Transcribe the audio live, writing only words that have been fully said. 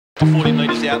40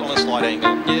 metres out on a slight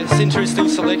angle. Yeah, centre is still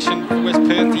selection for West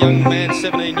Perth. The young man,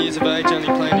 17 years of age, only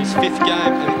playing his 5th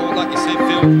game. And like you said,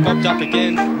 Phil, popped up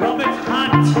again. Robert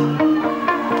Hunt.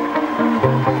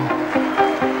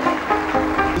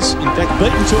 In fact,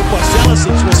 beaten to it by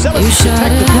Salecic. Well, Salecic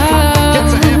attacked the football,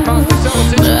 gets a hand pass to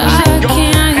Salecic.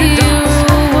 Gone and done.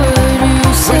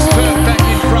 West Perth back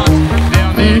in front.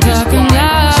 Down there, this way.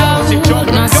 Salecic tried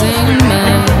to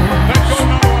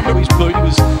go his boot. He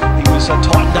was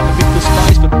tightened up a bit for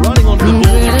space, but running onto the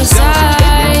ball there is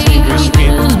Salecic. He was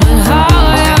handled to the ground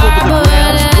as well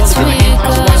as getting a hand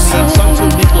pass away from the end. So too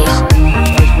Nicholas.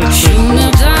 Those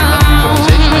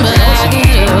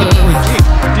West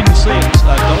Perth didn't see it.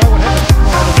 What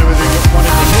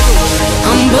happened?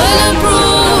 I'm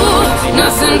bulletproof,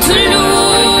 nothing to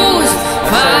lose.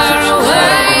 Far away,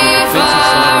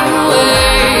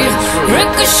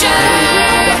 ricochet.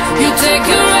 You take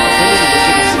your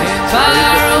aim.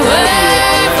 Far away.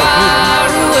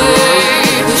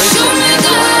 Shoot me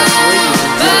down,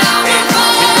 bow me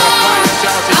down.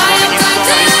 I am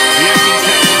Titan.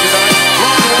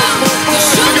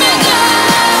 Shoot me down,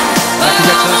 bow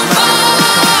me down.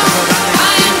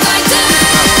 I am Titan.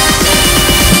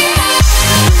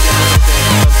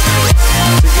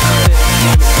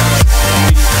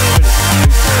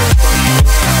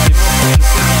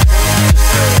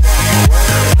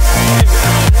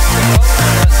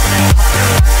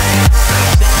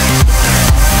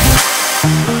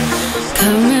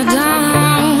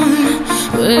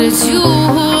 It's you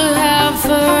who have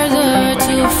further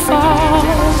to fall.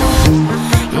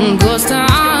 Ghost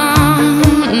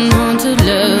on to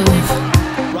love.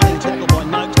 Running tackle by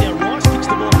Noakes. Now Rice kicks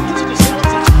the ball and gets it to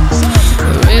Salecic.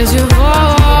 Raise your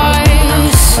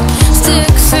voice.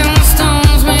 Sticks and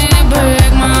stones may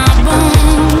break my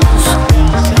bones.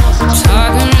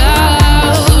 Talking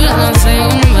loud, not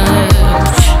saying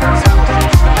much.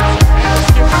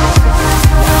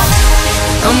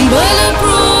 I'm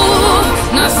bulletproof,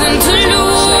 nothing to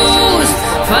lose.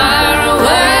 Far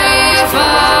away.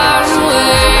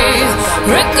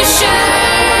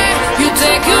 Ricochet, you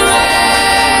take your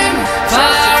aim.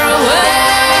 Far away.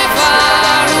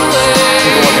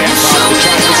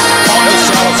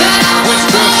 West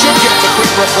Perth should get the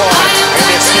quick reply, and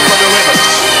they're still on the limit.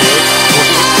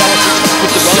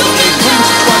 With the run of these wins,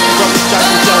 flashes on the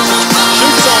Jason Salecic.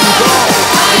 Shoots on goal.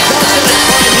 He does get that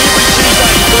play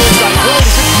every Tuesday and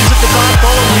Thursday. Well, is it the bar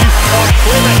following you?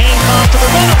 Clever hand pass to the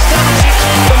run of Salecic.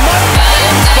 The moment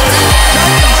Jason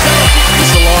Salecic is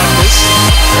the likeness.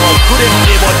 Oh, good effort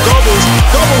there by Gobbles.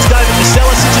 Gobbles gave it to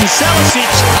Salecic, and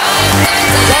Salecic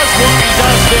does what he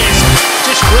does best.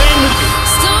 Just ran with it.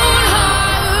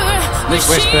 I think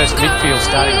West Perth's midfield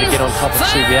starting to get on top of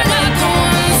Subiac.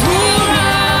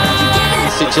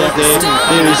 Sits out there.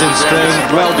 There he's in screen.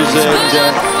 Well deserved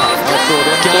game for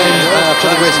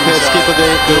the West Perth skipper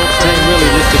there. The team really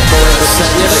lifted forward.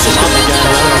 But yeah, they just got the game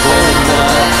running again.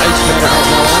 And each man had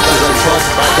no answers.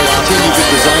 They continued with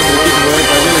the zone, but it didn't work.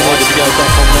 They really needed to go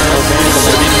back on man or man, but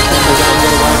they didn't. And the game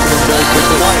got away from them very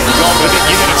quickly. Gone with it.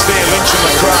 Units there, Lynch and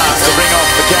McGrath to bring off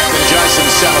the captain, Jason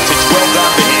Salecic. Well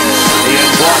done to him. He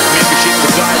earns life membership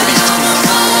today with his team.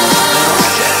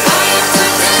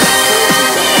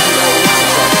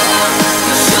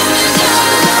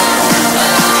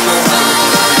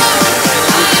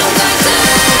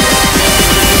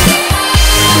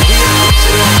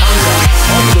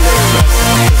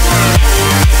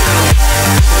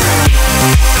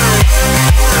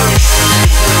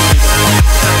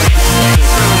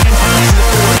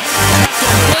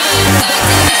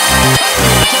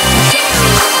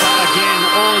 Again,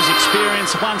 all his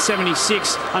experience,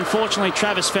 176. Unfortunately,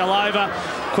 Travis fell over.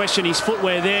 Question his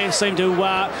footwear there. Seemed to...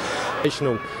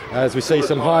 As we see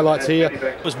some highlights here.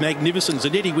 It was magnificent.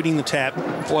 Zanetti winning the tap.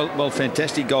 Well,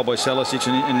 fantastic goal by Salecic,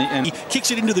 and He kicks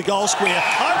it into the goal square,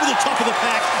 over the top of the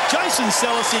pack. Jason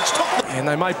Salecic, top. And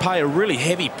they may pay a really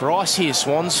heavy price here,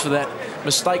 Swans, for that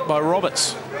mistake by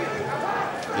Roberts.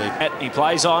 He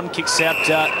plays on, kicks out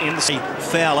in the...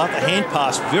 Fowler, the hand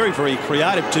pass, very, very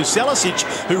creative to Salecic,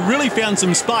 who really found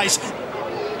some space.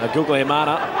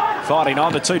 Guglielmana fighting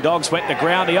on. The two dogs went to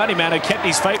ground. The only man who kept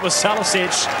his feet was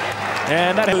Salecic.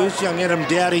 And that... Young Adam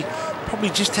Dowdy probably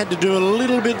just had to do a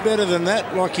little bit better than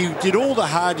that. Like, he did all the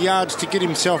hard yards to get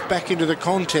himself back into the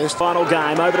contest. Final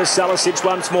game, over to Salecic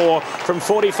once more. From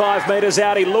 45 metres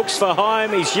out, he looks for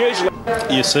home. He's usually...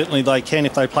 Yeah, certainly they can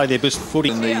if they play their best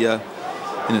footy.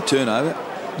 in a turnover.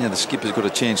 Now the skipper's got a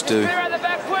chance to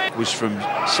was from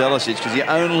Salecic because he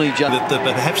only jumped.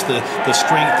 Perhaps the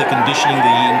strength, the conditioning,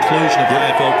 the inclusion of the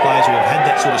AFL players who have had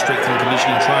that sort of strength and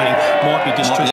conditioning training might be